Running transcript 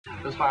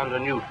has found a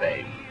new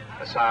fame,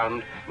 a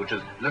sound which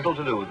has little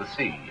to do with the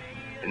sea.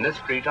 In this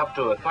street, up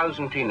to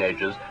 1,000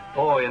 teenagers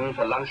pour in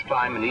for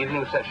lunchtime and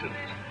evening sessions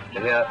to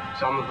hear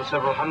some of the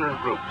several hundred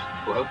groups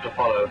who hope to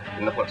follow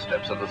in the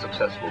footsteps of the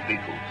successful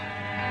Beatles.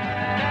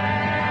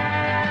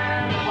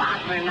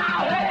 Watch me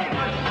now, hey!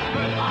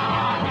 Oh,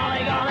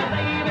 honey, got it,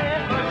 baby.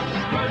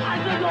 I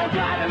said, you're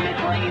driving me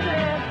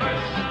crazy.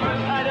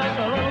 I just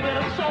a little bit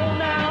of soul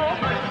now.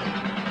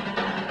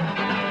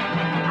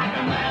 I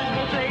can mash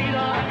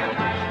potato.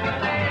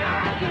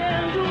 I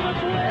can do the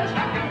twist.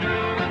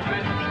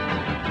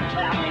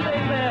 Tell me,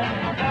 baby.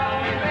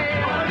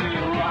 Or do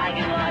you like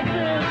it like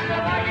this?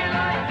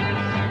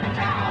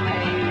 Tell me.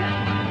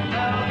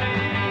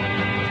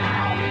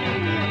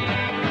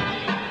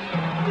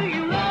 Do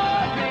you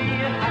love me?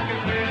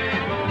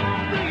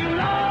 Do you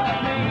love me?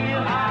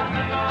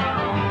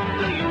 Do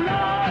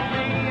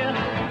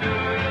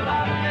you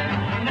love me?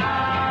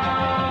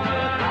 Now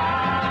that I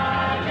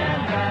can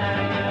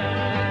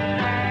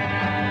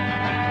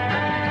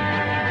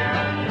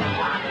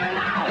watch me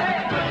now,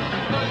 hey!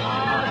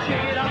 Oh,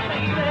 shake it up,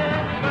 baby.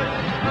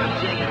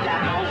 Shake it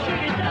down,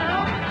 shake it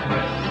down.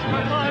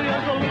 Oh,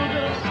 there's a little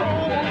bit of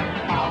soul.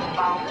 Bow,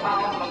 bow,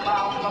 bow, bow,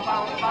 bow,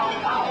 bow, bow,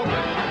 bow.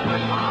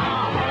 Oh,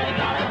 honey,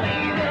 got it,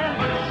 baby.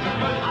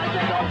 I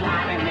said you're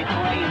driving me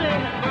crazy.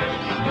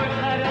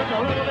 There's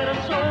a little bit of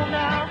soul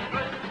now.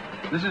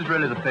 This is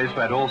really the place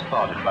where it all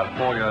started about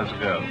 4 years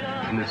ago,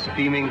 in this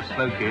steaming,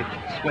 smoky,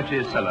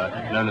 sweaty cellar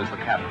known as the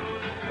cabin.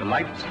 The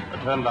lights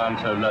are turned down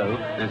so low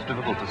that it's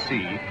difficult to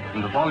see,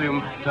 and the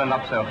volume turned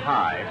up so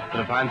high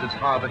that at times it's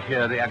hard to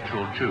hear the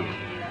actual tune.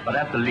 But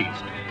at the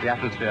least, the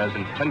atmosphere is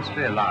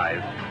intensely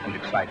alive and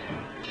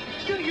exciting.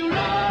 Do you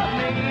love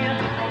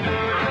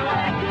me?